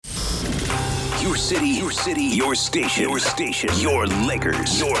Your city, your station, your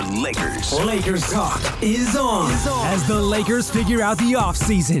Lakers, Lakers talk is on. As the Lakers figure out the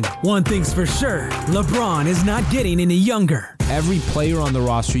offseason, one thing's for sure, LeBron is not getting any younger. Every player on the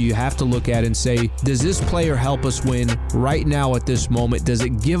roster you have to look at and say, does this player help us win right now at this moment? Does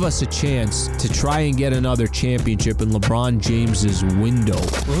it give us a chance to try and get another championship in LeBron James's window?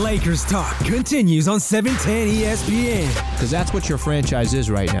 Lakers talk continues on 710 ESPN. Because that's what your franchise is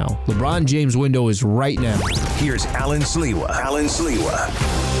right now. LeBron James' window is right now. Here's Alan Sliwa.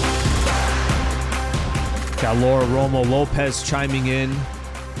 Got Laura Romo Lopez chiming in.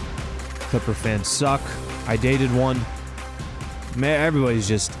 Clipper fans suck. I dated one. Man, everybody's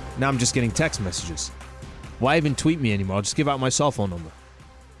just, now I'm just getting text messages. Why even tweet me anymore? I'll just give out my cell phone number.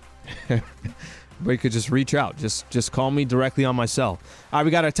 But you could just reach out. Just call me directly on my cell. All right,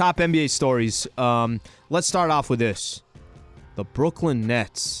 we got our top NBA stories. Let's start off with this. The Brooklyn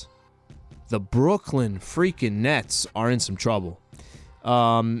Nets. The Brooklyn freaking Nets are in some trouble.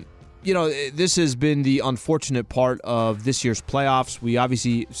 This has been the unfortunate part of this year's playoffs. We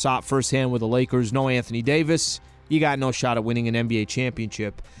obviously saw it firsthand with the Lakers. No Anthony Davis. You got no shot at winning an NBA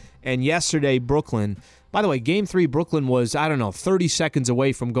championship. And yesterday, Brooklyn, by the way, Game 3, Brooklyn was, 30 seconds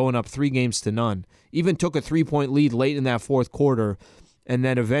away from going up 3-0. Even took a 3-point lead late in that fourth quarter. And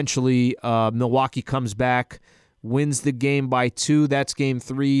then eventually, Milwaukee comes back, wins the game by 2. That's Game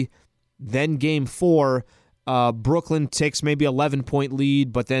 3. Then Game 4, Brooklyn takes maybe 11-point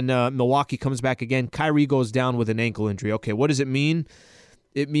lead, but then Milwaukee comes back again. Kyrie goes down with an ankle injury. Okay, what does it mean?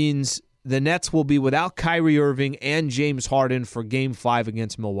 It means the Nets will be without Kyrie Irving and James Harden for Game 5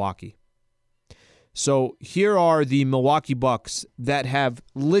 against Milwaukee. So here are the Milwaukee Bucks that have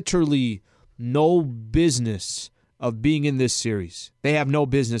literally no business of being in this series. They have no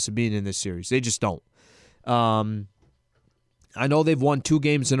business of being in this series. They just don't. I know they've won 2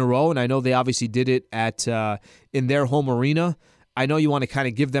 games in a row, and I know they obviously did it at in their home arena. I know you want to kind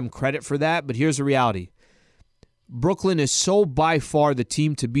of give them credit for that, but here's the reality. Brooklyn is so by far the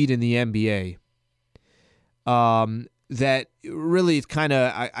team to beat in the NBA that really it's kind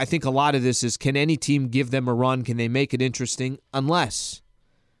of, I think a lot of this is, can any team give them a run? Can they make it interesting? Unless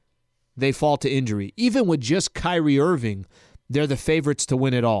they fall to injury. Even with just Kyrie Irving, they're the favorites to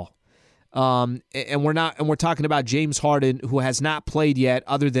win it all. And we're talking about James Harden, who has not played yet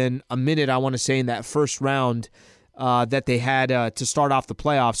other than a minute, I want to say, in that first round that they had to start off the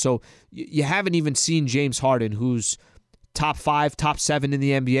playoffs. So you haven't even seen James Harden, who's top 5, top 7 in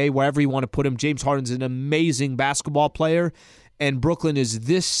the NBA, wherever you want to put him. James Harden's an amazing basketball player, and Brooklyn is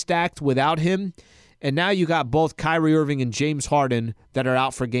this stacked without him. And now you got both Kyrie Irving and James Harden that are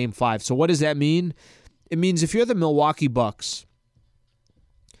out for Game 5. So what does that mean? It means if you're the Milwaukee Bucks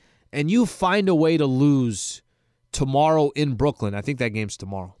and you find a way to lose tomorrow in Brooklyn, I think that game's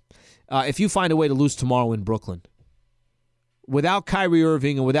tomorrow. If you find a way to lose tomorrow in Brooklyn, without Kyrie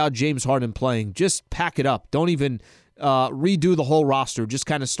Irving and without James Harden playing, just pack it up. Don't even redo the whole roster. Just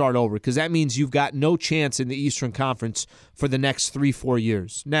kind of start over, because that means you've got no chance in the Eastern Conference for the next 3-4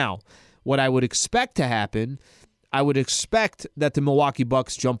 years. Now, what I would expect to happen, I would expect that the Milwaukee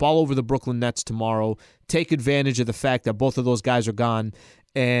Bucks jump all over the Brooklyn Nets tomorrow, take advantage of the fact that both of those guys are gone,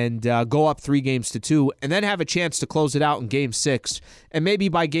 and go up 3-2, and then have a chance to close it out in Game 6. And maybe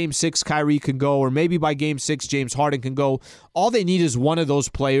by Game 6, Kyrie can go, or maybe by Game 6, James Harden can go. All they need is one of those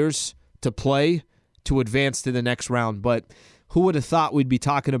players to play to advance to the next round. But who would have thought we'd be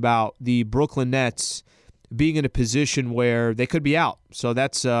talking about the Brooklyn Nets being in a position where they could be out? So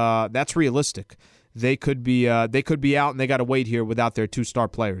that's realistic. They could be out, and they got to wait here without their 2-star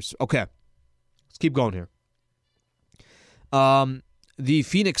players. Okay, let's keep going here. The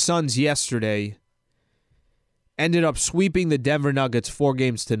Phoenix Suns yesterday ended up sweeping the Denver Nuggets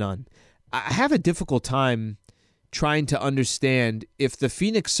 4-0. I have a difficult time trying to understand if the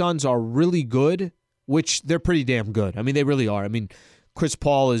Phoenix Suns are really good, which they're pretty damn good. I mean, they really are. I mean, Chris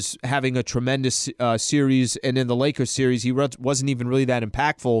Paul is having a tremendous series, and in the Lakers series, he wasn't even really that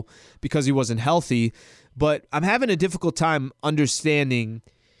impactful because he wasn't healthy. But I'm having a difficult time understanding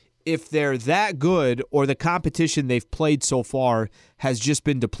if they're that good or the competition they've played so far has just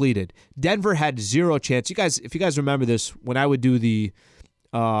been depleted. Denver had zero chance. If you guys remember this, when I would do the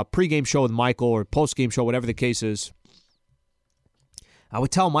pregame show with Michael or postgame show, whatever the case is, I would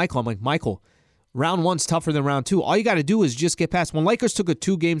tell Michael, I'm like, Michael, round 1's tougher than round 2. All you got to do is just get past. When Lakers took a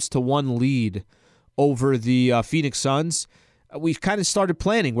 2-1 lead over the Phoenix Suns, we kind of started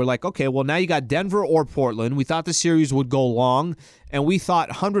planning. We're like, okay, well, now you got Denver or Portland. We thought the series would go long, and we thought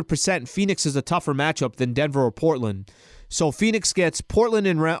 100% Phoenix is a tougher matchup than Denver or Portland. So Phoenix gets Portland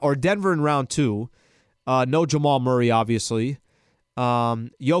or Denver in round 2. No Jamal Murray, obviously.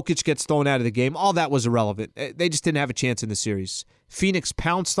 Jokic gets thrown out of the game. All that was irrelevant. They just didn't have a chance in the series. Phoenix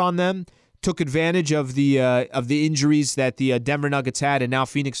pounced on them, took advantage of the injuries that the Denver Nuggets had, and now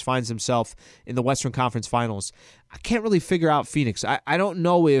Phoenix finds himself in the Western Conference Finals. I can't really figure out Phoenix. I don't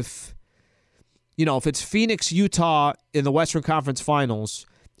know if it's Phoenix, Utah in the Western Conference Finals,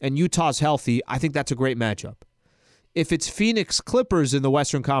 and Utah's healthy, I think that's a great matchup. If it's Phoenix Clippers in the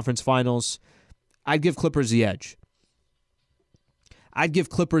Western Conference Finals, I'd give Clippers the edge. I'd give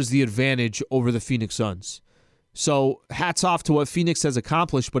Clippers the advantage over the Phoenix Suns. So hats off to what Phoenix has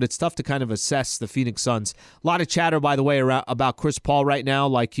accomplished, but it's tough to kind of assess the Phoenix Suns. A lot of chatter, by the way, about Chris Paul right now,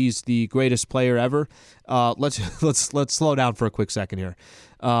 like he's the greatest player ever. Let's slow down for a quick second here.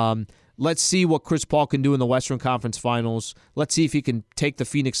 Let's see what Chris Paul can do in the Western Conference Finals. Let's see if he can take the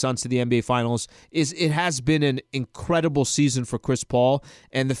Phoenix Suns to the NBA Finals. It has been an incredible season for Chris Paul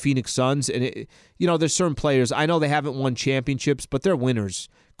and the Phoenix Suns. And, there's certain players, I know they haven't won championships, but they're winners.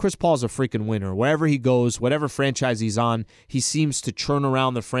 Chris Paul's a freaking winner. Wherever he goes, whatever franchise he's on, he seems to turn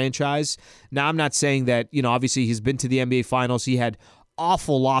around the franchise. Now, I'm not saying that, obviously he's been to the NBA Finals. He had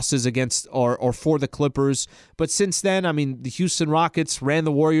awful losses against or for the Clippers. But since then, the Houston Rockets ran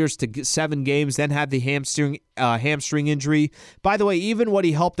the Warriors to 7 games, then had the hamstring injury. By the way, even what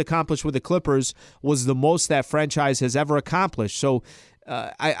he helped accomplish with the Clippers was the most that franchise has ever accomplished. So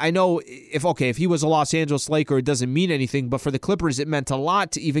I know if he was a Los Angeles Laker, it doesn't mean anything, but for the Clippers, it meant a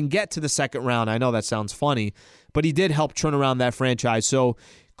lot to even get to the second round. I know that sounds funny, but he did help turn around that franchise. So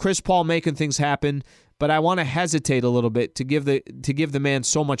Chris Paul making things happen. But I want to hesitate a little bit to give the man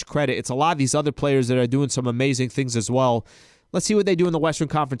so much credit. It's a lot of these other players that are doing some amazing things as well. Let's see what they do in the Western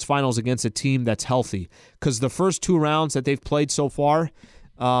Conference Finals against a team that's healthy. Because the first 2 rounds that they've played so far,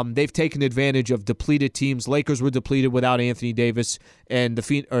 they've taken advantage of depleted teams. Lakers were depleted without Anthony Davis, and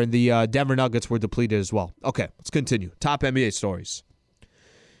the Denver Nuggets were depleted as well. Okay, let's continue. Top NBA stories.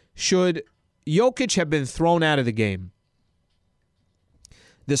 Should Jokic have been thrown out of the game?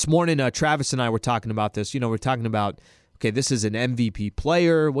 This morning, Travis and I were talking about this. We're talking about, okay, this is an MVP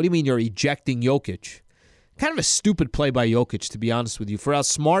player. What do you mean you're ejecting Jokic? Kind of a stupid play by Jokic, to be honest with you. For as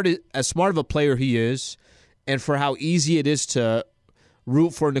smart of a player he is, and for how easy it is to root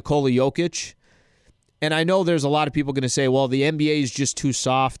for Nikola Jokic. And I know there's a lot of people going to say, well, the NBA is just too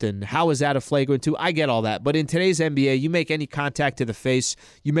soft, and how is that a flagrant 2? I get all that. But in today's NBA, you make any contact to the face,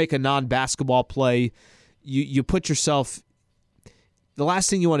 you make a non-basketball play, you put yourself... The last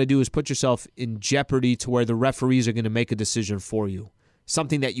thing you want to do is put yourself in jeopardy to where the referees are going to make a decision for you,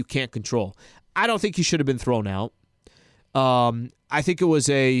 something that you can't control. I don't think he should have been thrown out. I think it was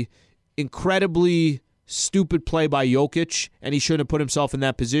a incredibly stupid play by Jokic, and he shouldn't have put himself in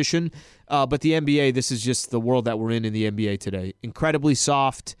that position. But the NBA, this is just the world that we're in the NBA today. Incredibly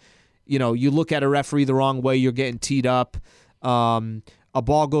soft. You look at a referee the wrong way, you're getting teed up. A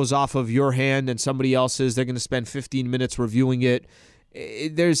ball goes off of your hand and somebody else's. They're going to spend 15 minutes reviewing it.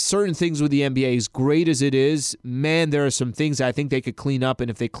 There's certain things with the NBA, as great as it is, man, there are some things I think they could clean up, and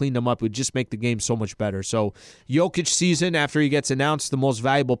if they cleaned them up, it would just make the game so much better. So Jokic season, after he gets announced the most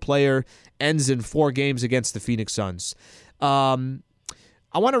valuable player, ends in 4 games against the Phoenix Suns. I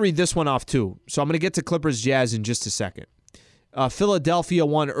want to read this one off too. So I'm going to get to Clippers Jazz in just a second. Philadelphia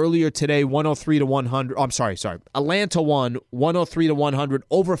won earlier today 103-100. I'm sorry. Atlanta won 103-100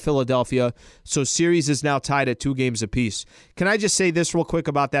 over Philadelphia. So series is now tied at 2 games apiece. Can I just say this real quick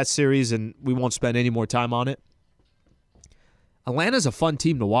about that series, and we won't spend any more time on it? Atlanta's a fun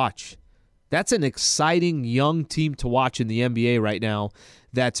team to watch. That's an exciting young team to watch in the NBA right now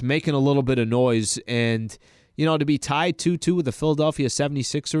that's making a little bit of noise. And to be tied 2-2 with the Philadelphia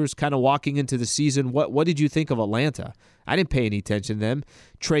 76ers kind of walking into the season, what did you think of Atlanta? I didn't pay any attention to them.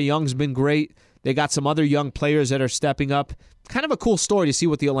 Trae Young's been great. They got some other young players that are stepping up. Kind of a cool story to see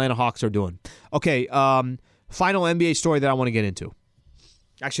what the Atlanta Hawks are doing. Okay, final NBA story that I want to get into.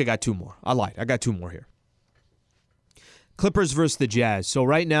 Actually, I got 2 more. I lied. I got 2 more here. Clippers versus the Jazz. So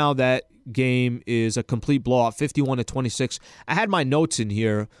right now that game is a complete blowout, 51-26. I had my notes in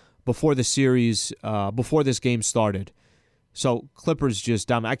here before the series, before this game started. So Clippers just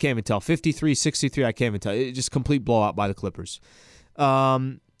dominate. I can't even tell. 53-63, I can't even tell. It's just complete blowout by the Clippers.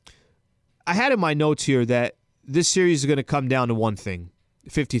 I had in my notes here that this series is going to come down to one thing,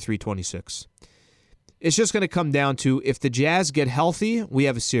 53-26. It's just going to come down to if the Jazz get healthy, we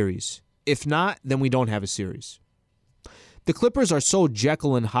have a series. If not, then we don't have a series. The Clippers are so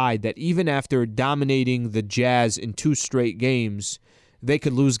Jekyll and Hyde that even after dominating the Jazz in 2 straight games, they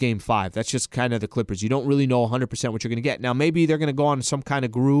could lose Game 5. That's just kind of the Clippers. You don't really know 100% what you're going to get. Now, maybe they're going to go on some kind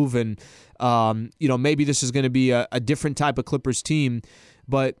of groove, and maybe this is going to be a different type of Clippers team,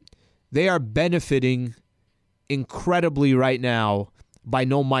 but they are benefiting incredibly right now by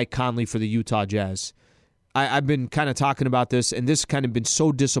no Mike Conley for the Utah Jazz. I've been kind of talking about this, and this kind of been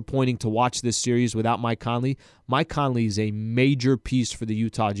so disappointing to watch this series without Mike Conley. Mike Conley is a major piece for the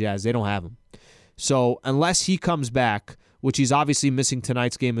Utah Jazz. They don't have him. So unless he comes back, which he's obviously missing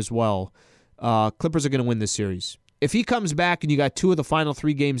tonight's game as well, Clippers are going to win this series. If he comes back and you got 2 of the final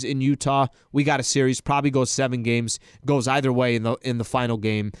 3 games in Utah, we got a series. Probably goes 7 games. Goes either way in the final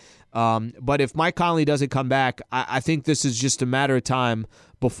game. But if Mike Conley doesn't come back, I think this is just a matter of time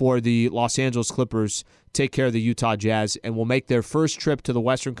before the Los Angeles Clippers take care of the Utah Jazz and will make their first trip to the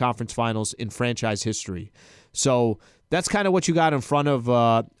Western Conference Finals in franchise history. So that's kind of what you got in front of,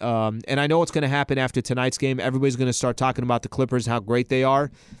 and I know what's going to happen after tonight's game. Everybody's going to start talking about the Clippers, how great they are.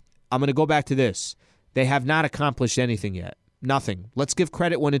 I'm going to go back to this. They have not accomplished anything yet. Nothing. Let's give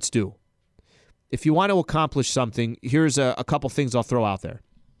credit when it's due. If you want to accomplish something, here's a couple things I'll throw out there.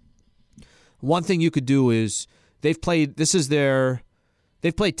 One thing you could do is they've played 10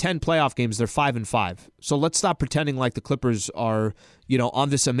 playoff games. They're 5-5. So let's stop pretending like the Clippers are, on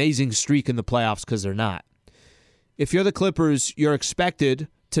this amazing streak in the playoffs, because they're not. If you're the Clippers, you're expected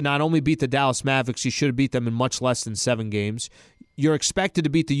to not only beat the Dallas Mavericks, you should have beat them in much less than 7 games. You're expected to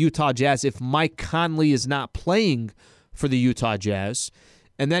beat the Utah Jazz if Mike Conley is not playing for the Utah Jazz.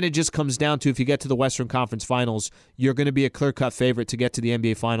 And then it just comes down to, if you get to the Western Conference Finals, you're going to be a clear-cut favorite to get to the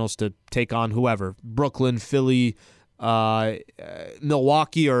NBA Finals to take on whoever. Brooklyn, Philly,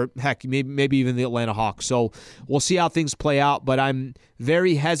 Milwaukee, or heck, maybe even the Atlanta Hawks. So we'll see how things play out, but I'm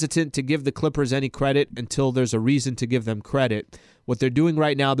very hesitant to give the Clippers any credit until there's a reason to give them credit. What they're doing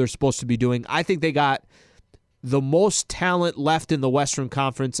right now, they're supposed to be doing. I think they got the most talent left in the Western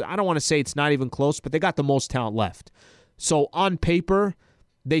Conference. I don't want to say it's not even close, but they got the most talent left. So on paper,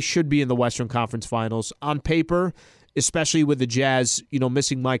 they should be in the Western Conference Finals. On paper, especially with the Jazz,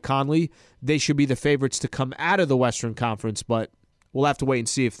 missing Mike Conley, they should be the favorites to come out of the Western Conference, but we'll have to wait and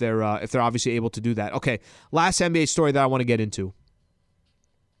see if they're obviously able to do that. Okay, last NBA story that I want to get into.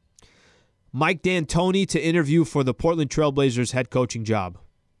 Mike D'Antoni to interview for the Portland Trailblazers head coaching job.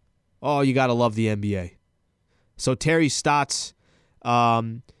 Oh, you got to love the NBA. So Terry Stotts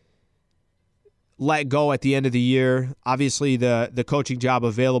let go at the end of the year. Obviously, the coaching job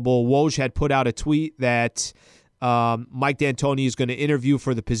available. Woj had put out a tweet that Mike D'Antoni is going to interview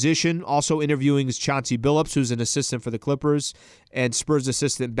for the position. Also interviewing is Chauncey Billups, who's an assistant for the Clippers, and Spurs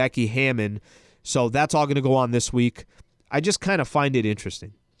assistant Becky Hammon. So that's all going to go on this week. I just kind of find it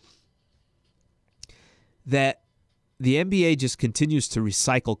interesting that the NBA just continues to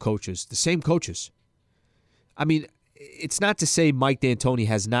recycle coaches, the same coaches. I mean, it's not to say Mike D'Antoni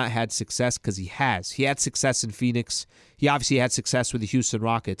has not had success, because he has. He had success in Phoenix. He obviously had success with the Houston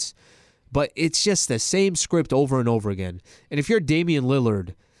Rockets. But it's just the same script over and over again. And if you're Damian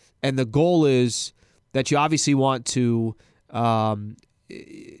Lillard, and the goal is that you obviously want to get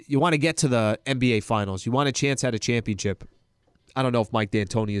to the NBA Finals, you want a chance at a championship. I don't know if Mike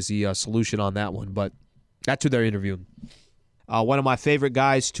D'Antoni is the solution on that one, but that's who they're interviewing. One of my favorite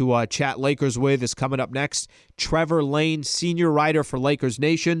guys to chat Lakers with is coming up next. Trevor Lane, senior writer for Lakers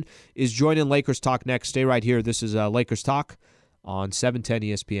Nation, is joining Lakers Talk next. Stay right here. This is Lakers Talk on 710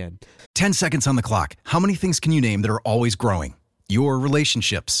 ESPN. 10 seconds on the clock. How many things can you name that are always growing? Your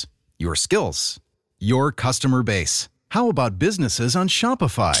relationships, your skills, your customer base. How about businesses on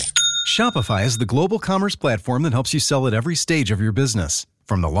Shopify? Shopify is the global commerce platform that helps you sell at every stage of your business.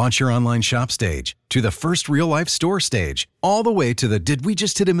 From the launch your online shop stage, to the first real-life store stage, all the way to the did we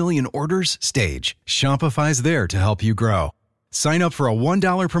just hit a million orders stage, Shopify's there to help you grow. Sign up for a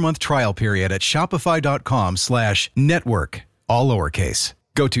 $1 per month trial period at shopify.com/network, all lowercase.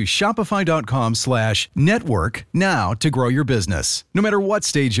 Go to shopify.com/network now to grow your business, no matter what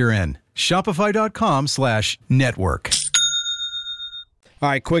stage you're in. Shopify.com/network. All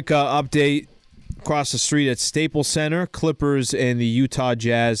right, quick update. Across the street at Staples Center, Clippers and the Utah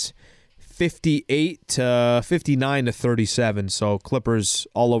Jazz, 59-37. So Clippers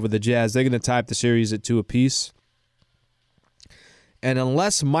all over the Jazz. They're going to tie up the series at 2 apiece. And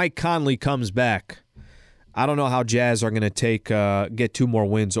unless Mike Conley comes back, I don't know how Jazz are going to get 2 more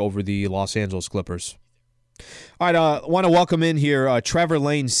wins over the Los Angeles Clippers. All right, I want to welcome in here Trevor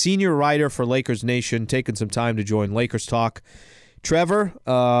Lane, senior writer for Lakers Nation, taking some time to join Lakers Talk. Trevor,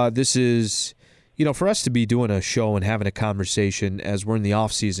 this is... for us to be doing a show and having a conversation as we're in the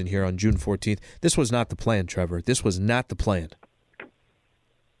offseason here on June 14th, this was not the plan, Trevor. This was not the plan.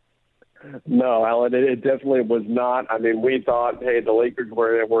 No, Alan, it definitely was not. I mean, we thought, hey, the Lakers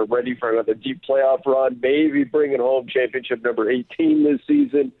were ready for another deep playoff run, maybe bringing home championship number 18 this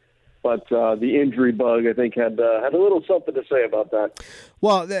season. But the injury bug, I think, had a little something to say about that.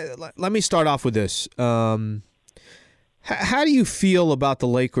 Well, let me start off with this. How do you feel about the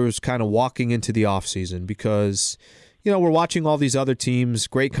Lakers kind of walking into the offseason? Because, we're watching all these other teams,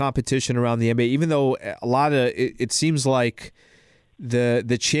 great competition around the NBA, even though a lot of it seems like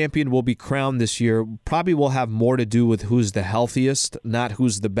the champion will be crowned this year. Probably will have more to do with who's the healthiest, not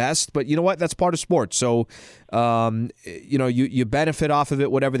who's the best. But you know what? That's part of sports. So, you benefit off of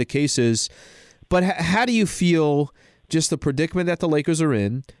it, whatever the case is. But how do you feel just the predicament that the Lakers are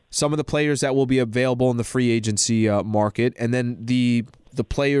in, some of the players that will be available in the free agency market, and then the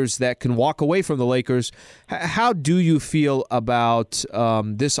players that can walk away from the Lakers? How do you feel about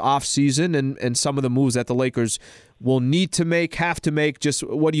this offseason and some of the moves that the Lakers will need to make, have to make? Just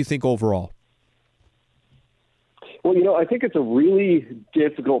what do you think overall? Well, I think it's a really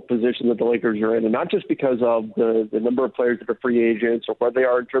difficult position that the Lakers are in, and not just because of the number of players that are free agents or where they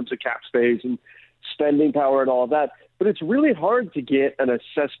are in terms of cap space and spending power and all of that, but it's really hard to get an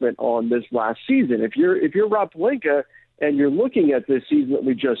assessment on this last season. If you're Rob Pelinka and you're looking at this season that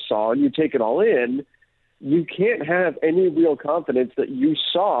we just saw and you take it all in, you can't have any real confidence that you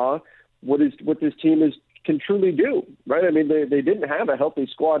saw what this team can truly do, right? I mean, they didn't have a healthy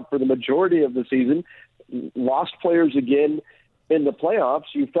squad for the majority of the season, lost players again in the playoffs.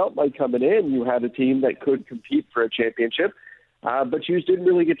 You felt like coming in, you had a team that could compete for a championship. But you just didn't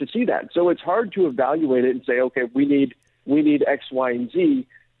really get to see that. So it's hard to evaluate it and say, okay, we need X, Y, and Z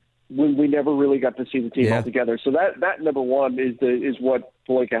when we never really got to see the team altogether. So that number one is what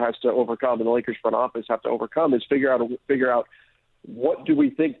Pelinka has to overcome, and the Lakers front office have to overcome, is figure out what do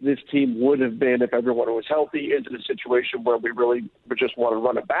we think this team would have been if everyone was healthy, into the situation where we really just want to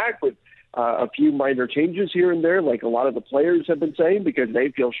run it back with a few minor changes here and there, like a lot of the players have been saying, because they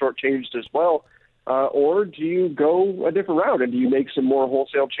feel shortchanged as well. Or do you go a different route and do you make some more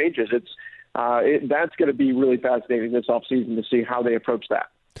wholesale changes? That's going to be really fascinating this offseason to see how they approach that.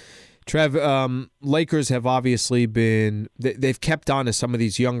 Trev, Lakers have obviously they've kept on to some of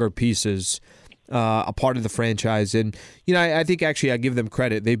these younger pieces, a part of the franchise. And, I think actually I give them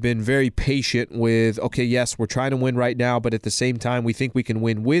credit. They've been very patient with, okay, yes, we're trying to win right now, but at the same time, we think we can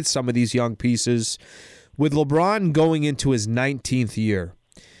win with some of these young pieces. With LeBron going into his 19th year,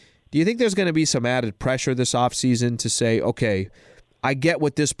 do you think there's going to be some added pressure this offseason to say, okay, I get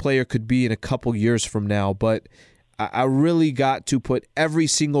what this player could be in a couple years from now, but I really got to put every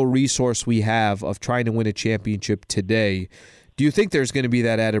single resource we have of trying to win a championship today? Do you think there's going to be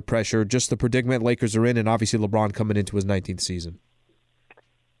that added pressure, just the predicament Lakers are in, and obviously LeBron coming into his 19th season?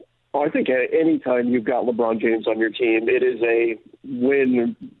 Well, I think any time you've got LeBron James on your team, it is a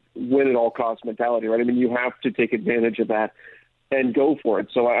win at all costs mentality, right? I mean, you have to take advantage of that and go for it.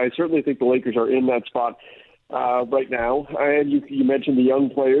 So I certainly think the Lakers are in that spot right now. And you mentioned the young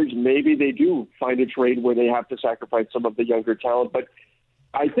players. Maybe they do find a trade where they have to sacrifice some of the younger talent. But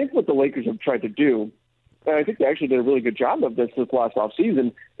I think what the Lakers have tried to do, and I think they actually did a really good job of this last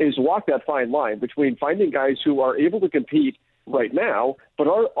offseason, is walk that fine line between finding guys who are able to compete right now, but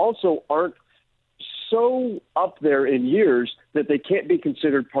also aren't so up there in years that they can't be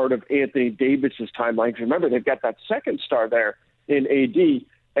considered part of Anthony Davis's timeline. Remember, they've got that second star there in AD,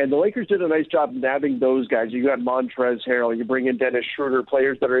 and the Lakers did a nice job nabbing those guys. You got Montrezl Harrell, you bring in Dennis Schroeder,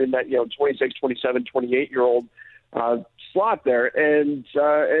 players that are in that 26, 27, 28-year-old slot there, and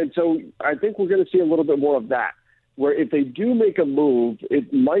so I think we're going to see a little bit more of that, where if they do make a move,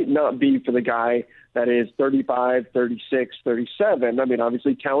 it might not be for the guy that is 35, 36, 37. I mean,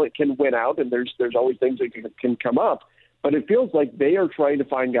 obviously talent can win out, and there's always things that can come up. But it feels like they are trying to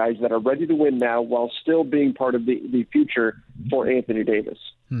find guys that are ready to win now while still being part of the future for Anthony Davis.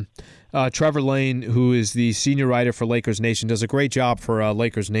 Trevor Lane, who is the senior writer for Lakers Nation, does a great job for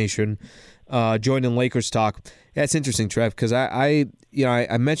Lakers Nation, joining Lakers Talk. Yeah, it's interesting, Trev, because I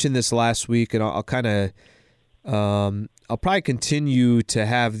mentioned this last week, and I'll kind of I'll probably continue to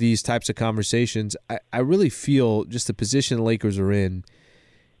have these types of conversations. I really feel just the position the Lakers are in,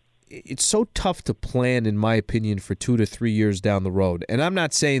 it's so tough to plan, in my opinion, for 2 to 3 years down the road. And I'm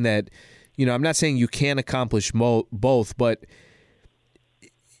not saying that, I'm not saying you can't accomplish both, but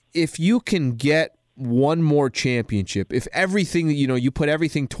if you can get one more championship, if everything, you put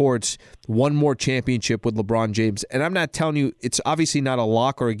everything towards one more championship with LeBron James, and I'm not telling you it's obviously not a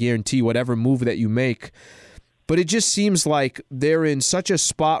lock or a guarantee, whatever move that you make, but it just seems like they're in such a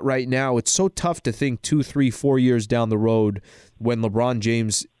spot right now. It's so tough to think 2, 3, 4 years down the road when LeBron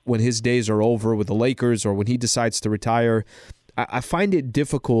James, when his days are over with the Lakers or when he decides to retire. I find it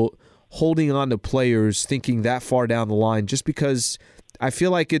difficult holding on to players thinking that far down the line, just because I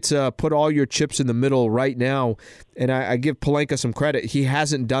feel like it's put all your chips in the middle right now, and I give Pelinka some credit. He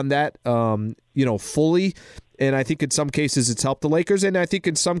hasn't done that, fully, and I think in some cases it's helped the Lakers, and I think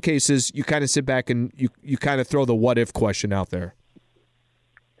in some cases you kind of sit back and you kind of throw the what-if question out there.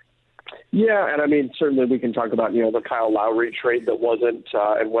 Yeah, and I mean, certainly we can talk about, the Kyle Lowry trade that wasn't,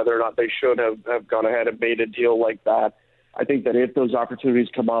 and whether or not they should have gone ahead and made a deal like that. I think that if those opportunities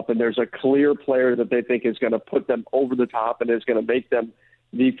come up and there's a clear player that they think is going to put them over the top and is going to make them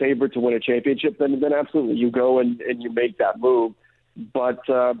the favorite to win a championship, then absolutely you go and you make that move. But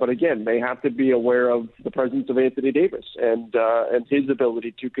again, they have to be aware of the presence of Anthony Davis and his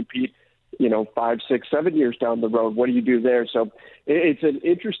ability to compete, 5, 6, 7 years down the road. What do you do there? So it's an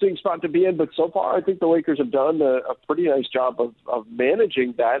interesting spot to be in. But so far, I think the Lakers have done a pretty nice job of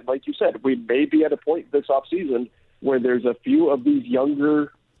managing that. Like you said, we may be at a point this offseason where there's a few of these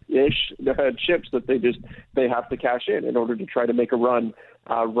younger-ish chips that they have to cash in order to try to make a run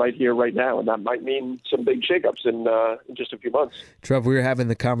right here, right now. And that might mean some big shakeups in just a few months. Trev, we were having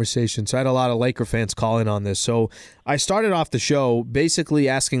the conversation, so I had a lot of Laker fans call in on this. So I started off the show basically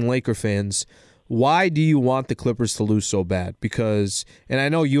asking Laker fans, why do you want the Clippers to lose so bad? Because, and I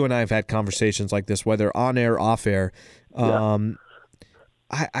know you and I have had conversations like this, whether on air, off air.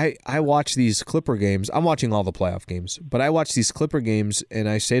 I watch these Clipper games. I'm watching all the playoff games, but I watch these Clipper games, and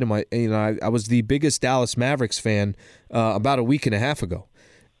I say to I was the biggest Dallas Mavericks fan about a week and a half ago,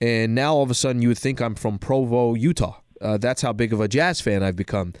 and now all of a sudden you would think I'm from Provo, Utah. That's how big of a Jazz fan I've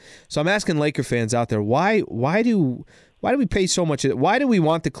become. So I'm asking Laker fans out there, why do we pay so much? Why do we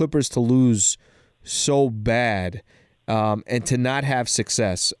want the Clippers to lose so bad? And to not have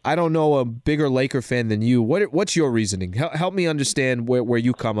success? I don't know a bigger Laker fan than you. What's your reasoning? Help me understand where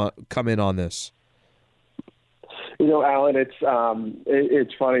you come in on this. Alan, it's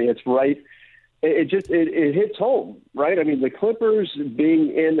funny. It's right. It hits home, right? I mean, the Clippers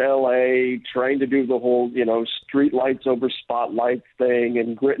being in LA, trying to do the whole street lights over spotlights thing,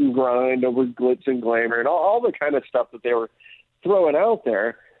 and grit and grind over glitz and glamour, and all the kind of stuff that they were throwing out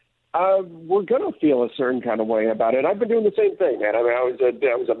there. We're going to feel a certain kind of way about it. I've been doing the same thing, man. I mean, I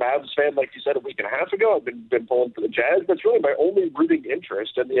was a Mavs fan, like you said, a week and a half ago. I've been pulling for the Jazz. That's really my only rooting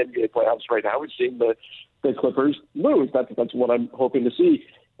interest in the NBA playoffs right now is seeing the Clippers lose. That's what I'm hoping to see.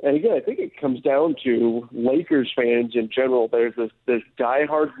 And again, I think it comes down to Lakers fans in general. There's this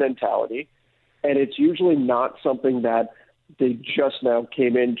diehard mentality, and it's usually not something that they just now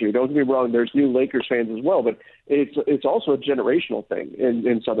came into. Don't get me wrong, there's new Lakers fans as well, but it's also a generational thing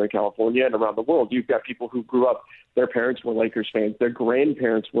in Southern California and around the world. You've got people who grew up, their parents were Lakers fans, their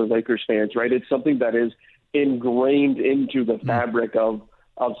grandparents were Lakers fans, right? It's something that is ingrained into the fabric of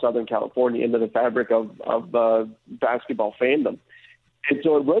Southern California, into the fabric of basketball fandom. And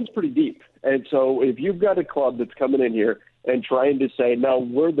so it runs pretty deep. And so if you've got a club that's coming in here and trying to say, no,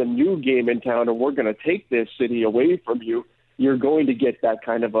 we're the new game in town and we're going to take this city away from you, you're going to get that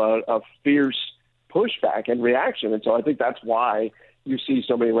kind of a fierce pushback and reaction. And so I think that's why you see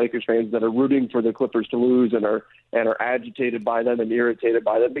so many Lakers fans that are rooting for the Clippers to lose and are agitated by them and irritated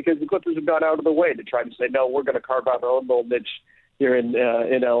by them, because the Clippers have gone out of the way to try to say, no, we're going to carve out our own little niche here in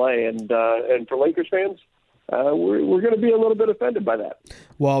LA. And for Lakers fans, we're going to be a little bit offended by that.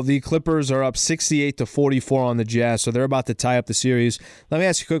 Well, the Clippers are up 68-44 on the Jazz, so they're about to tie up the series. Let me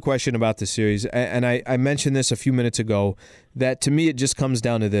ask you a quick question about the series. And I mentioned this a few minutes ago, that to me it just comes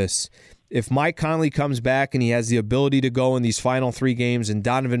down to this. If Mike Conley comes back and he has the ability to go in these final 3 games and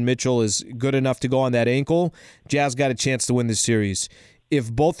Donovan Mitchell is good enough to go on that ankle, Jazz got a chance to win the series. If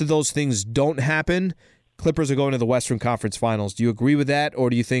both of those things don't happen, Clippers are going to the Western Conference Finals. Do you agree with that, or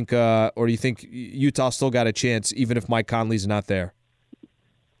do you think Utah still got a chance even if Mike Conley's not there?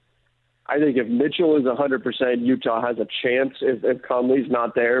 I think if Mitchell is 100%, Utah has a chance if Conley's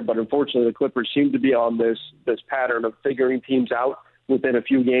not there. But unfortunately, the Clippers seem to be on this pattern of figuring teams out within a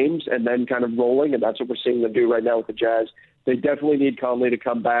few games and then kind of rolling, and that's what we're seeing them do right now with the Jazz. They definitely need Conley to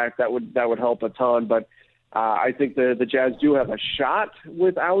come back. That would help a ton, but I think the Jazz do have a shot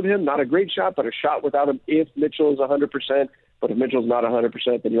without him. Not a great shot, but a shot without him if Mitchell is 100%. But if Mitchell's not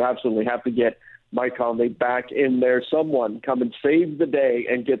 100%, then you absolutely have to get Mike Conley back in there. Someone come and save the day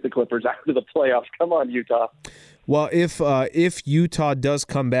and get the Clippers out of the playoffs. Come on, Utah. Well, if Utah does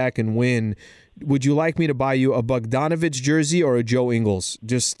come back and win, would you like me to buy you a Bogdanovich jersey or a Joe Ingles?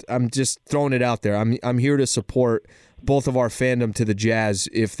 I'm just throwing it out there. I'm here to support both of our fandom to the Jazz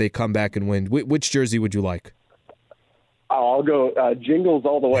if they come back and win. Which jersey would you like? I'll go Jingles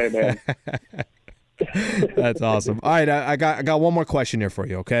all the way, man. That's awesome. All right, I got one more question here for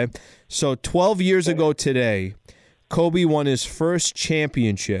you, okay? So 12 years ago today, Kobe won his first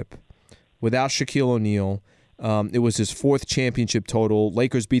championship without Shaquille O'Neal It was his 4th championship total.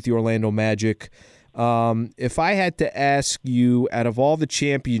 Lakers beat the Orlando Magic. If I had to ask you, out of all the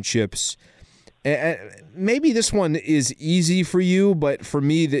championships, maybe this one is easy for you, but for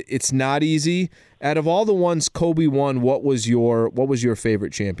me, it's not easy. Out of all the ones Kobe won, what was your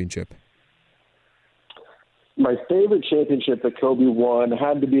favorite championship? My favorite championship that Kobe won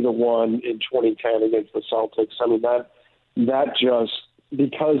had to be the one in 2010 against the Celtics. I mean, that just,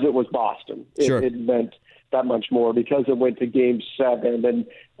 because it was Boston, it meant that much more, because it went to Game 7 and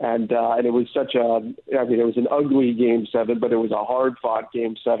it was it was an ugly Game 7, but it was a hard-fought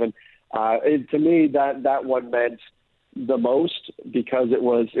Game 7. To me, that one meant the most, because it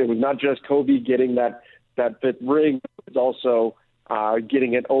was not just Kobe getting that 5th ring, it was also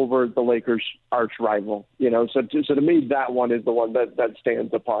getting it over the Lakers' arch rival. So to me, that one is the one that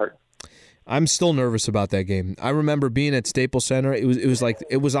stands apart. I'm still nervous about that game. I remember being at Staples Center. It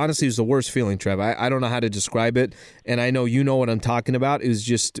was honestly the worst feeling, Trev. I don't know how to describe it, and I know you know what I'm talking about. When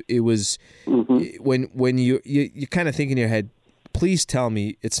you kind of think in your head, please tell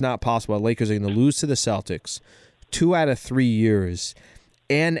me it's not possible the Lakers are going to lose to the Celtics 2 out of 3 years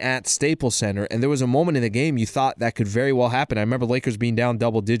and at Staples Center. And there was a moment in the game you thought that could very well happen. I remember Lakers being down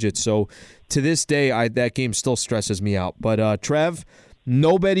double digits. So to this day, that game still stresses me out. But Trev,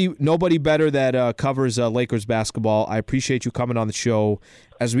 nobody better that covers Lakers basketball. I appreciate you coming on the show.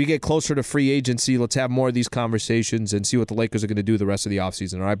 As we get closer to free agency, let's have more of these conversations and see what the Lakers are going to do the rest of the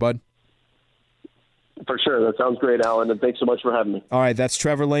offseason. All right, bud? For sure. That sounds great, Alan, and thanks so much for having me. All right, that's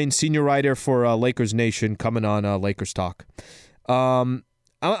Trevor Lane, senior writer for Lakers Nation, coming on Lakers Talk. I'm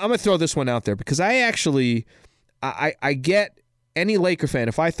going to throw this one out there because I get any Laker fan,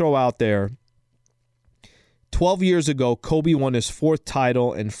 if I throw out there, 12 years ago, Kobe won his 4th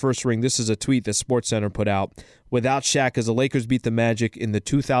title and 1st ring. This is a tweet that SportsCenter put out. Without Shaq, as the Lakers beat the Magic in the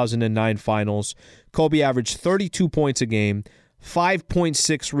 2009 finals, Kobe averaged 32 points a game,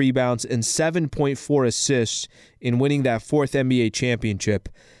 5.6 rebounds, and 7.4 assists in winning that 4th NBA championship.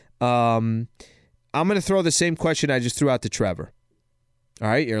 I'm going to throw the same question I just threw out to Trevor. All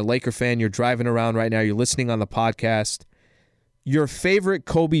right, you're a Laker fan. You're driving around right now. You're listening on the podcast. Your favorite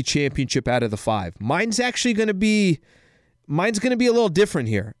Kobe championship out of the 5. Mine's going to be a little different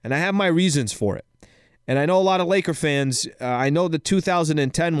here, and I have my reasons for it. And I know a lot of Laker fans, I know the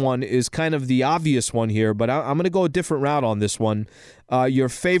 2010 one is kind of the obvious one here, but I'm going to go a different route on this one. Your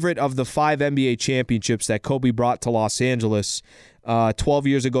favorite of the 5 NBA championships that Kobe brought to Los Angeles 12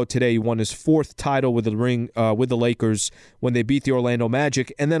 years ago today. He won his 4th title with the ring with the Lakers when they beat the Orlando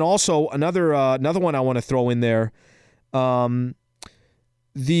Magic. And then also another one I want to throw in there, the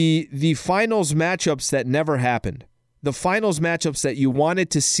finals matchups that never happened. The finals matchups that you wanted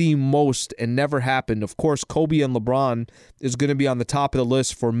to see most and never happened. Of course, Kobe and LeBron is going to be on the top of the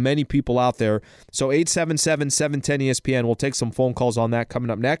list for many people out there. So 877-710-ESPN. We'll take some phone calls on that coming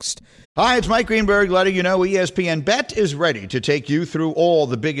up next. Hi, it's Mike Greenberg letting you know ESPN Bet is ready to take you through all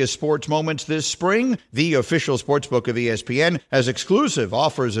the biggest sports moments this spring. The official sportsbook of ESPN has exclusive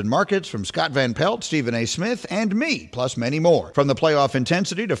offers and markets from Scott Van Pelt, Stephen A. Smith, and me, plus many more. From the playoff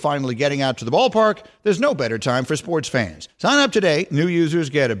intensity to finally getting out to the ballpark, there's no better time for sports fans. Sign up today. New users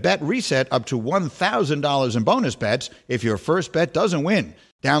get a bet reset up to $1,000 in bonus bets if your first bet doesn't win.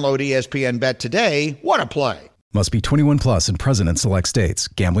 Download ESPN Bet today. What a play. Must be 21 plus and present in select states.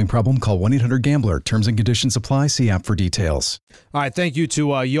 Gambling problem? Call 1-800-GAMBLER. Terms and conditions apply. See app for details. All right, thank you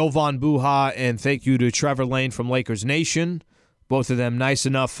to Jovan Buha and thank you to Trevor Lane from Lakers Nation. Both of them nice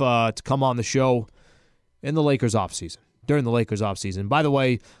enough to come on the show in the Lakers offseason, during the Lakers offseason. By the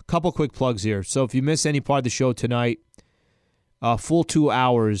way, a couple quick plugs here. So if you miss any part of the show tonight, full 2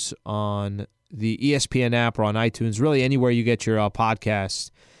 hours on the ESPN app or on iTunes, really anywhere you get your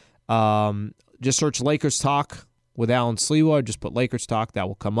podcast. Just search Lakers Talk with Alan Sliwa. Just put Lakers Talk. That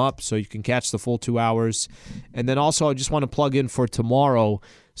will come up so you can catch the full 2 hours. And then also I just want to plug in for tomorrow.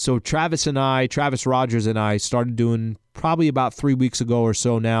 So Travis Rogers and I started doing probably about 3 weeks ago or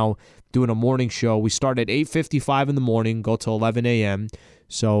so now, doing a morning show. We start at 8:55 in the morning, go till 11 a.m.,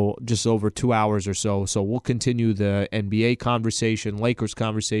 so just over 2 hours or so. So we'll continue the NBA conversation, Lakers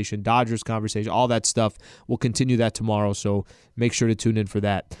conversation, Dodgers conversation, all that stuff. We'll continue that tomorrow, so make sure to tune in for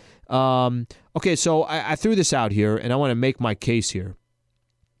that. Okay, so I threw this out here, and I want to make my case here.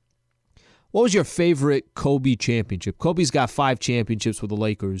 What was your favorite Kobe championship? Kobe's got 5 championships with the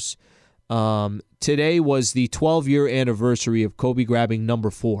Lakers. Today was the 12-year anniversary of Kobe grabbing number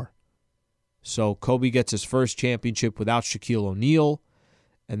 4. So Kobe gets his first championship without Shaquille O'Neal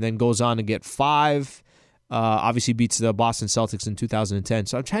and then goes on to get 5. Obviously beats the Boston Celtics in 2010.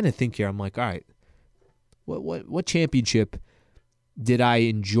 So I'm trying to think here. I'm like, all right, what championship did I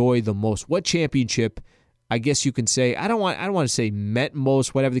enjoy the most? What championship I guess you can say, I don't want to say meant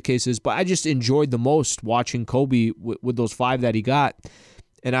most, whatever the case is, but I just enjoyed the most watching Kobe with those 5 that he got.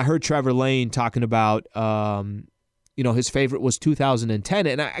 And I heard Trevor Lane talking about, his favorite was 2010.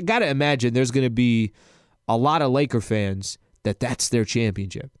 And I got to imagine there's going to be a lot of Laker fans that's their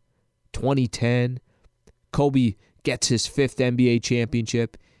championship. 2010, Kobe gets his 5th NBA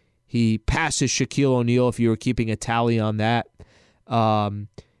championship. He passes Shaquille O'Neal, if you were keeping a tally on that.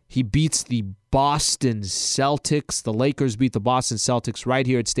 He beats the Boston Celtics. The Lakers beat the Boston Celtics right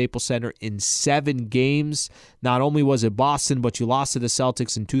here at Staples Center in 7 games. Not only was it Boston, but you lost to the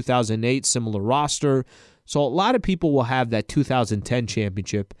Celtics in 2008, similar roster. So a lot of people will have that 2010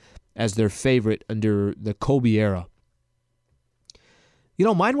 championship as their favorite under the Kobe era.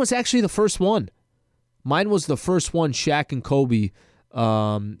 Mine was actually the first one. Mine was the first one, Shaq and Kobe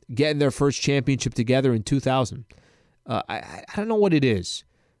getting their first championship together in 2000. I don't know what it is,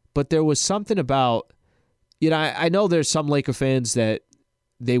 but there was something about, I know there's some Laker fans that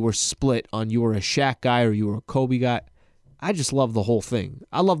they were split on you were a Shaq guy or you were a Kobe guy. I just love the whole thing.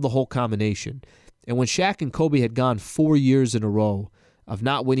 I love the whole combination. And when Shaq and Kobe had gone 4 years in a row of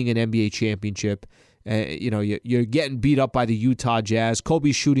not winning an NBA championship, you're getting beat up by the Utah Jazz.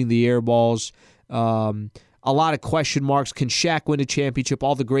 Kobe's shooting the air balls. A lot of question marks. Can Shaq win a championship?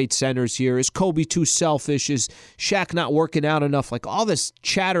 All the great centers here. Is Kobe too selfish? Is Shaq not working out enough? Like all this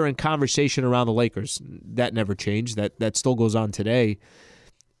chatter and conversation around the Lakers, that never changed. That still goes on today.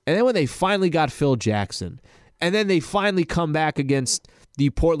 And then when they finally got Phil Jackson, and then they finally come back against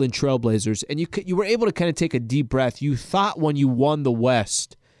the Portland Trailblazers, and you were able to kind of take a deep breath. You thought when you won the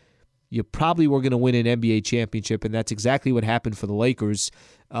West, you probably were going to win an NBA championship, and that's exactly what happened for the Lakers.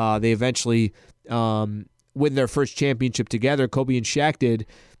 They eventually win their first championship together. Kobe and Shaq did.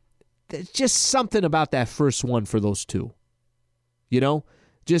 There's just something about that first one for those two.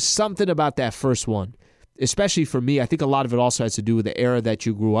 Just something about that first one. Especially for me, I think a lot of it also has to do with the era that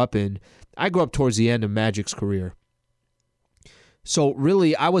you grew up in. I grew up towards the end of Magic's career. So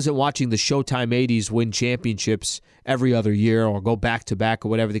really, I wasn't watching the Showtime 80s win championships every other year or go back-to-back or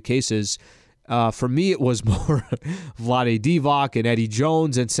whatever the case is. For me, it was more Vlade Divac and Eddie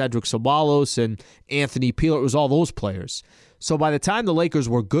Jones and Cedric Ceballos and Anthony Peeler. It was all those players. So by the time the Lakers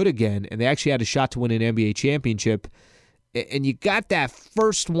were good again and they actually had a shot to win an NBA championship, and you got that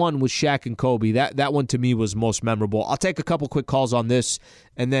first one with Shaq and Kobe, that one to me was most memorable. I'll take a couple quick calls on this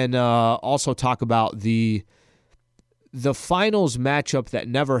and then also talk about the finals matchup that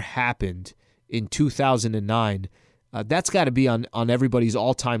never happened in 2009. That's got to be on everybody's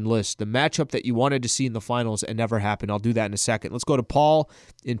all-time list. The matchup that you wanted to see in the finals and never happened. I'll do that in a second. Let's go to Paul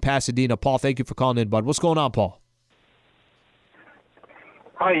in Pasadena. Paul, thank you for calling in, bud. What's going on, Paul?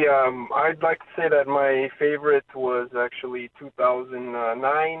 Hi. I'd like to say that my favorite was actually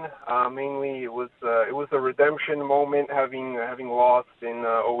 2009. Mainly, it was a redemption moment, having lost in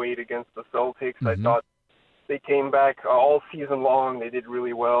 2008 against the Celtics. Mm-hmm. I thought they came back all season long. They did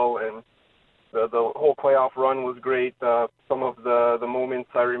really well, and the whole playoff run was great. Some of the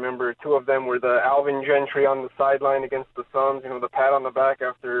moments I remember, 2 of them were the Alvin Gentry on the sideline against the Suns, the pat on the back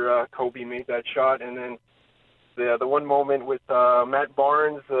after Kobe made that shot, and then the one moment with Matt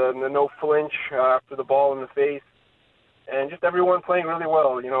Barnes, the no flinch after the ball in the face, and just everyone playing really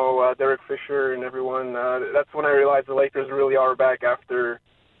well. Derek Fisher and everyone. That's when I realized the Lakers really are back after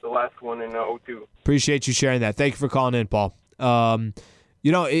the last one in 2002. Appreciate you sharing that. Thank you for calling in, Paul.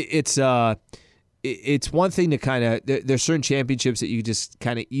 It's one thing to kind of, there's certain championships that you just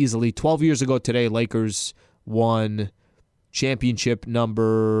kind of easily, 12 years ago today, Lakers won championship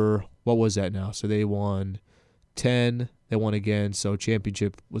number, what was that now? So they won 10, they won again, so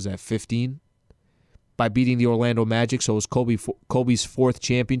championship was at 15 by beating the Orlando Magic, so it was Kobe's 4th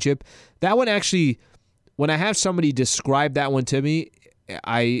championship. That one actually, when I have somebody describe that one to me,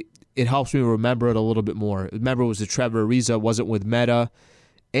 it helps me remember it a little bit more. Remember, it was the Trevor Ariza, wasn't with Meta,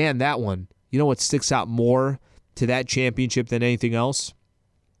 and that one. You know what sticks out more to that championship than anything else?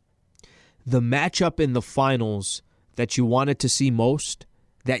 The matchup in the finals that you wanted to see most,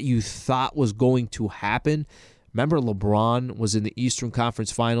 that you thought was going to happen. Remember, LeBron was in the Eastern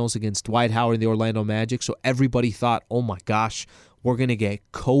Conference Finals against Dwight Howard and the Orlando Magic, so everybody thought, oh my gosh, we're going to get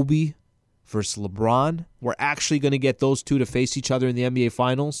Kobe versus LeBron. We're actually going to get those two to face each other in the NBA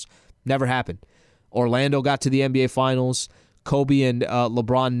Finals. Never happened. Orlando got to the NBA Finals. Kobe and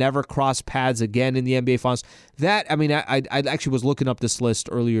LeBron never crossed paths again in the NBA Finals. I actually was looking up this list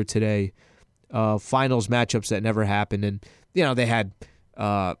earlier today, finals matchups that never happened. And, they had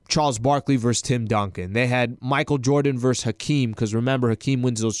Charles Barkley versus Tim Duncan. They had Michael Jordan versus Hakeem, because remember, Hakeem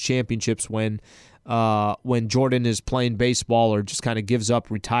wins those championships when Jordan is playing baseball or just kind of gives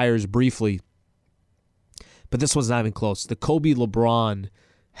up, retires briefly. but this was not even close. The Kobe LeBron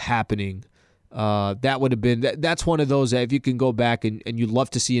happening, that would have been, that's one of those that if you can go back and you'd love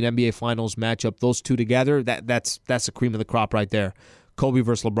to see an NBA Finals matchup, those two together, that's the cream of the crop right there. Kobe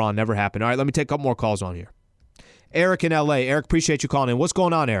versus LeBron never happened. All right, let me take a couple more calls on here. Eric in L.A. Eric, appreciate you calling in. What's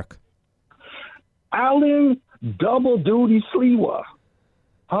going on, Eric? Allen Double Duty Sliwa.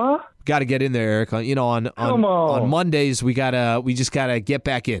 Huh? Got to get in there, Eric. On Mondays, we just gotta get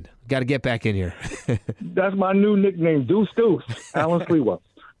back in. Got to get back in here. That's my new nickname, Deuce, Allen Sliwa.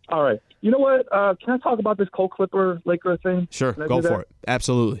 All right. You know what? Can I talk about this Cole Clipper Laker thing? Sure, go for it.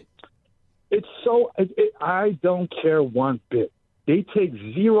 Absolutely. It's so I don't care one bit. They take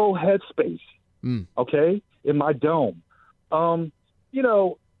zero headspace. Okay, in my dome.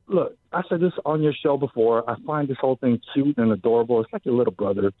 Look, I said this on your show before. I find this whole thing cute and adorable. It's like your little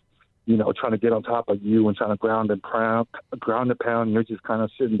brother, trying to get on top of you and trying to ground and pound. And you're just kind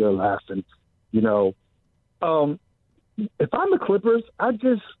of sitting there laughing. If I'm the Clippers, I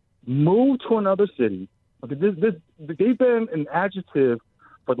just move to another city. Okay, they've been an adjective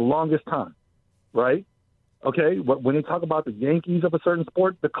for the longest time, right? Okay, when they talk about the Yankees of a certain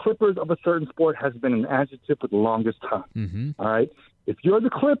sport, the Clippers of a certain sport has been an adjective for the longest time. Mm-hmm. All right? If you're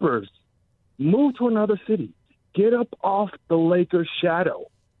the Clippers, move to another city. Get up off the Lakers' shadow.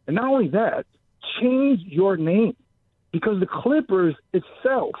 And not only that, change your name. Because the Clippers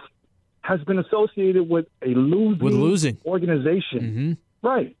itself has been associated with a losing organization. Mm-hmm.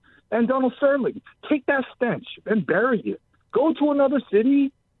 Right. And Donald Sterling, take that stench and bury it. Go to another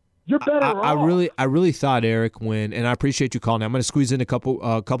city. You're better off. I really thought, Eric, and I appreciate you calling. I'm going to squeeze in a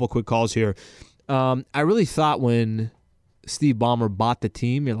couple quick calls here. I really thought when Steve Ballmer bought the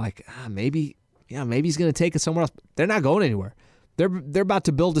team, you're like, maybe he's going to take it somewhere else. They're not going anywhere. They're about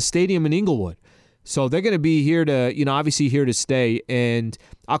to build a stadium in Inglewood. So they're going to be here to, obviously here to stay. And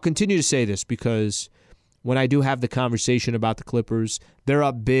I'll continue to say this because when I do have the conversation about the Clippers, they're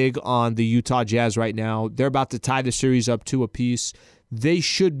up big on the Utah Jazz right now. They're about to tie the series up 2 apiece. They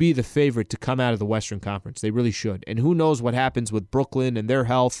should be the favorite to come out of the Western Conference. They really should. And who knows what happens with Brooklyn and their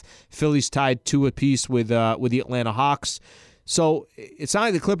health. Philly's tied 2 apiece with the Atlanta Hawks. So it's not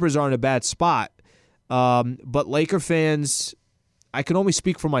like the Clippers are in a bad spot. But Laker fans, I can only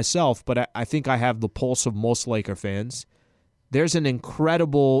speak for myself, but I think I have the pulse of most Laker fans. There's an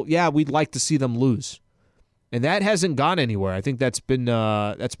incredible, we'd like to see them lose. And that hasn't gone anywhere. I think that's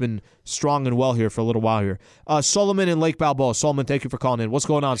been strong and well here for a little while here. Solomon in Lake Balboa. Solomon, thank you for calling in. What's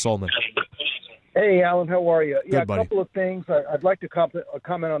going on, Solomon? Hey, Alan, how are you? Good, buddy. A couple of things. I'd like to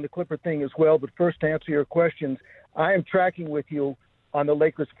comment on the Clipper thing as well, but first to answer your questions, I am tracking with you on the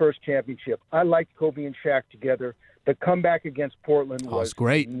Lakers' first championship. I liked Kobe and Shaq together. The comeback against Portland was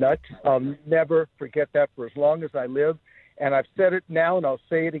great. Nuts. I'll never forget that for as long as I live. And I've said it now, and I'll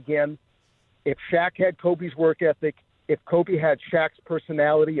say it again. If Shaq had Kobe's work ethic, if Kobe had Shaq's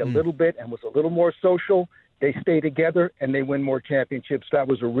personality a little bit and was a little more social, they stay together and they win more championships. That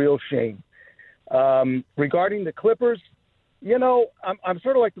was a real shame. Regarding the Clippers, I'm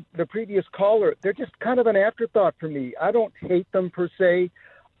sort of like the previous caller. They're just kind of an afterthought for me. I don't hate them per se,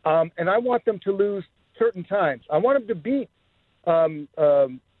 and I want them to lose certain times. I want them to beat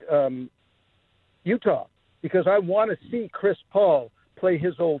Utah because I want to see Chris Paul play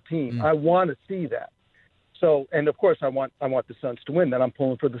his old team. I want to see that. So, and of course, I want the Suns to win. Then I'm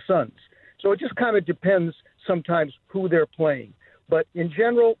pulling for the Suns. So it just kind of depends sometimes who they're playing. But in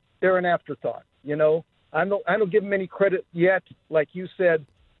general, they're an afterthought. I don't give them any credit yet. Like you said,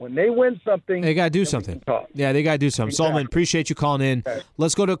 when they win something, they got to do something. Yeah, they got to do something. Exactly. Solomon, appreciate you calling in. Okay.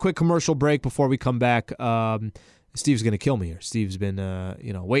 Let's go to a quick commercial break before we come back. Steve's going to kill me here. Steve's been,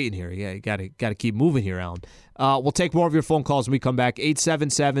 waiting here. Yeah, you got to keep moving here, Alan. We'll take more of your phone calls when we come back.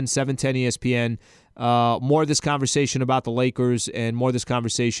 877-710-ESPN. More of this conversation about the Lakers and more of this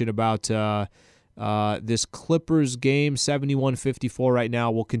conversation about this Clippers game, 71-54 right now.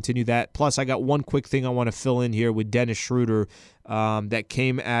 We'll continue that. Plus, I got one quick thing I want to fill in here with Dennis Schroeder that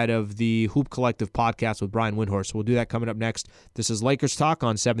came out of the Hoop Collective podcast with Brian Windhorst. So we'll do that coming up next. This is Lakers Talk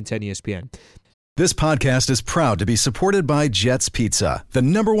on 710 ESPN. This podcast is proud to be supported by Jets Pizza, the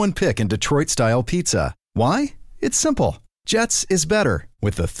 #1 pick in Detroit-style pizza. Why? It's simple. Jets is better.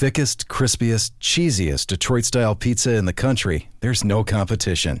 With the thickest, crispiest, cheesiest Detroit-style pizza in the country, there's no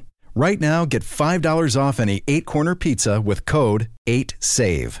competition. Right now, get $5 off any 8-corner pizza with code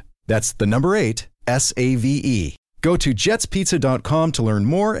 8SAVE. That's the number 8, S-A-V-E. Go to jetspizza.com to learn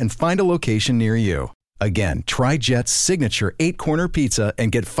more and find a location near you. Again, try Jet's signature 8-corner pizza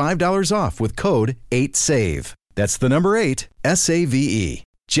and get $5 off with code 8SAVE. That's the number 8, S-A-V-E.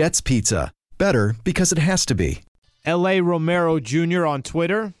 Jet's Pizza. Better because it has to be. L.A. Romero Jr. on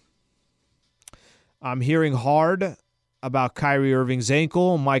Twitter. I'm hearing hard about Kyrie Irving's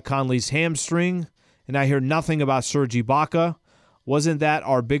ankle, Mike Conley's hamstring, and I hear nothing about Serge Ibaka. Wasn't that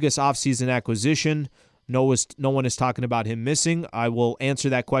our biggest offseason acquisition? No one is talking about him missing. I will answer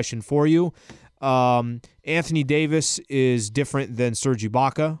that question for you. Anthony Davis is different than Serge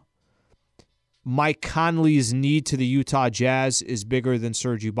Ibaka. Mike Conley's need to the Utah Jazz is bigger than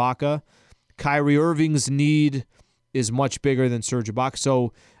Serge Ibaka. Kyrie Irving's need is much bigger than Serge Ibaka.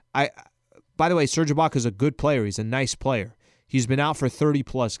 So, by the way, Serge Ibaka is a good player. He's a nice player. He's been out for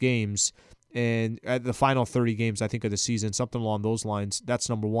 30-plus games, and at the final 30 games, I think, of the season, something along those lines. That's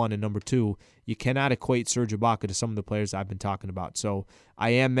number one. And number two, you cannot equate Serge Ibaka to some of the players I've been talking about. So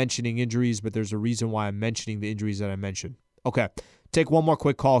I am mentioning injuries, but there's a reason why I'm mentioning the injuries that I mentioned. Okay, take one more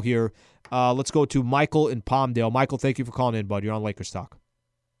quick call here. Let's go to Michael in Palmdale. Michael, thank you for calling in, bud. You're on Lakers Talk.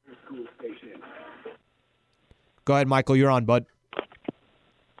 Go ahead, Michael. You're on, bud.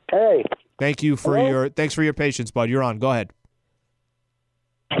 Hey. Thanks for your patience, bud. You're on. Go ahead.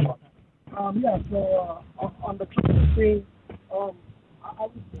 On the computer screen, I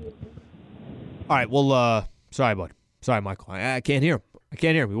was seeing... All right, well, sorry, bud. Sorry, Michael. I can't hear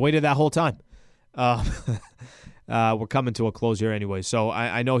him. We waited that whole time. We're coming to a close here anyway, so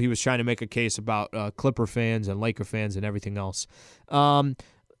I know he was trying to make a case about Clipper fans and Laker fans and everything else.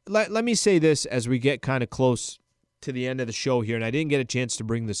 Let me say this as we get kind of close to the end of the show here, and I didn't get a chance to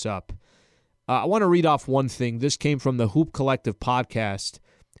bring this up. I want to read off one thing. This came from the Hoop Collective podcast.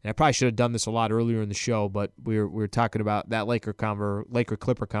 And I probably should have done this a lot earlier in the show, but we're talking about that Laker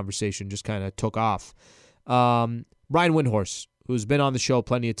Clipper conversation just kind of took off. Brian Windhorst, who's been on the show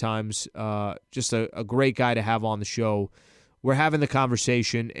plenty of times, just a great guy to have on the show. We're having the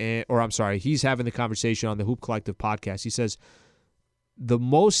conversation, he's having the conversation on the Hoop Collective podcast. He says, the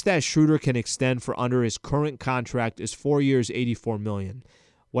most that Schroeder can extend for under his current contract is 4 years, $84 million.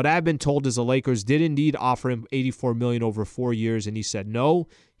 What I've been told is the Lakers did indeed offer him $84 million over 4 years, and he said no.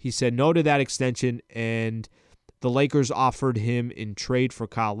 He said no to that extension, and the Lakers offered him in trade for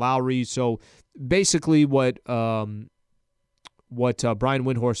Kyle Lowry. So basically what Brian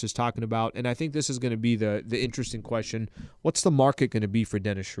Windhorst is talking about, and I think this is going to be the interesting question, what's the market going to be for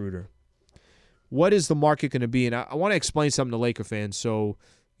Dennis Schroeder? What is the market going to be? And I want to explain something to Laker fans so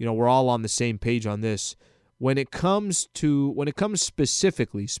we're all on the same page on this. When it comes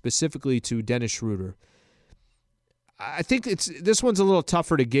specifically to Dennis Schroeder, I think this one's a little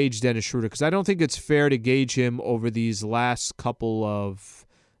tougher to gauge Dennis Schroeder because I don't think it's fair to gauge him over the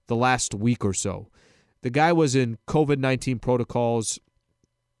last week or so. The guy was in COVID-19 protocols,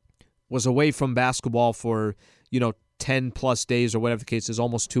 was away from basketball for 10 plus days or whatever the case is,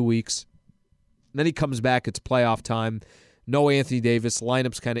 almost 2 weeks. And then he comes back, it's playoff time. No Anthony Davis,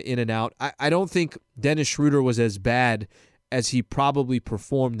 lineup's kind of in and out. I don't think Dennis Schroeder was as bad as he probably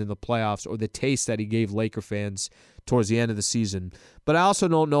performed in the playoffs or the taste that he gave Laker fans towards the end of the season. But I also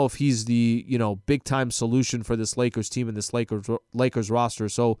don't know if he's the big-time solution for this Lakers team and this Lakers roster.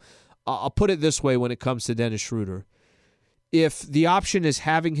 So I'll put it this way when it comes to Dennis Schroeder. If the option is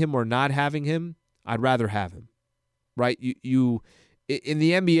having him or not having him, I'd rather have him, right? You in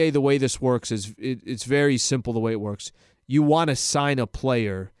the NBA, the way this works is it's very simple the way it works. You want to sign a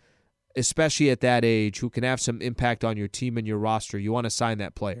player, especially at that age, who can have some impact on your team and your roster. You want to sign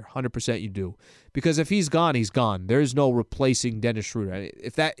that player. 100% you do. Because if he's gone, he's gone. There's no replacing Dennis Schroeder.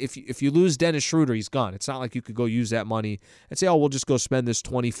 If you lose Dennis Schroeder, he's gone. It's not like you could go use that money and say, we'll just go spend this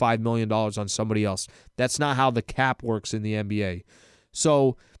 $25 million on somebody else. That's not how the cap works in the NBA.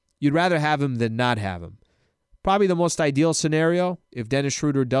 So you'd rather have him than not have him. Probably the most ideal scenario, if Dennis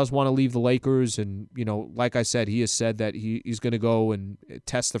Schroeder does want to leave the Lakers, and like I said, he has said that he's going to go and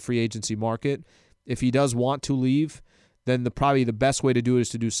test the free agency market. If he does want to leave, then probably the best way to do it is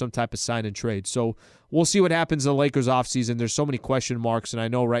to do some type of sign and trade. So we'll see what happens in the Lakers offseason. There's so many question marks, and I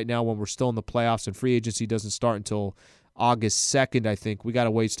know right now when we're still in the playoffs and free agency doesn't start until August 2nd, I think. We got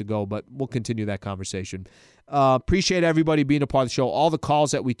a ways to go, but we'll continue that conversation. Appreciate everybody being a part of the show. All the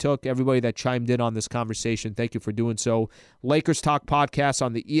calls that we took, everybody that chimed in on this conversation, thank you for doing so. Lakers Talk Podcast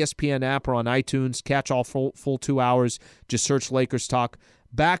on the ESPN app or on iTunes. Catch all full 2 hours. Just search Lakers Talk.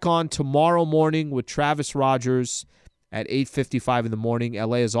 Back on tomorrow morning with Travis Rogers at 8:55 in the morning.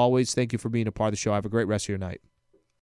 LA, as always, thank you for being a part of the show. Have a great rest of your night.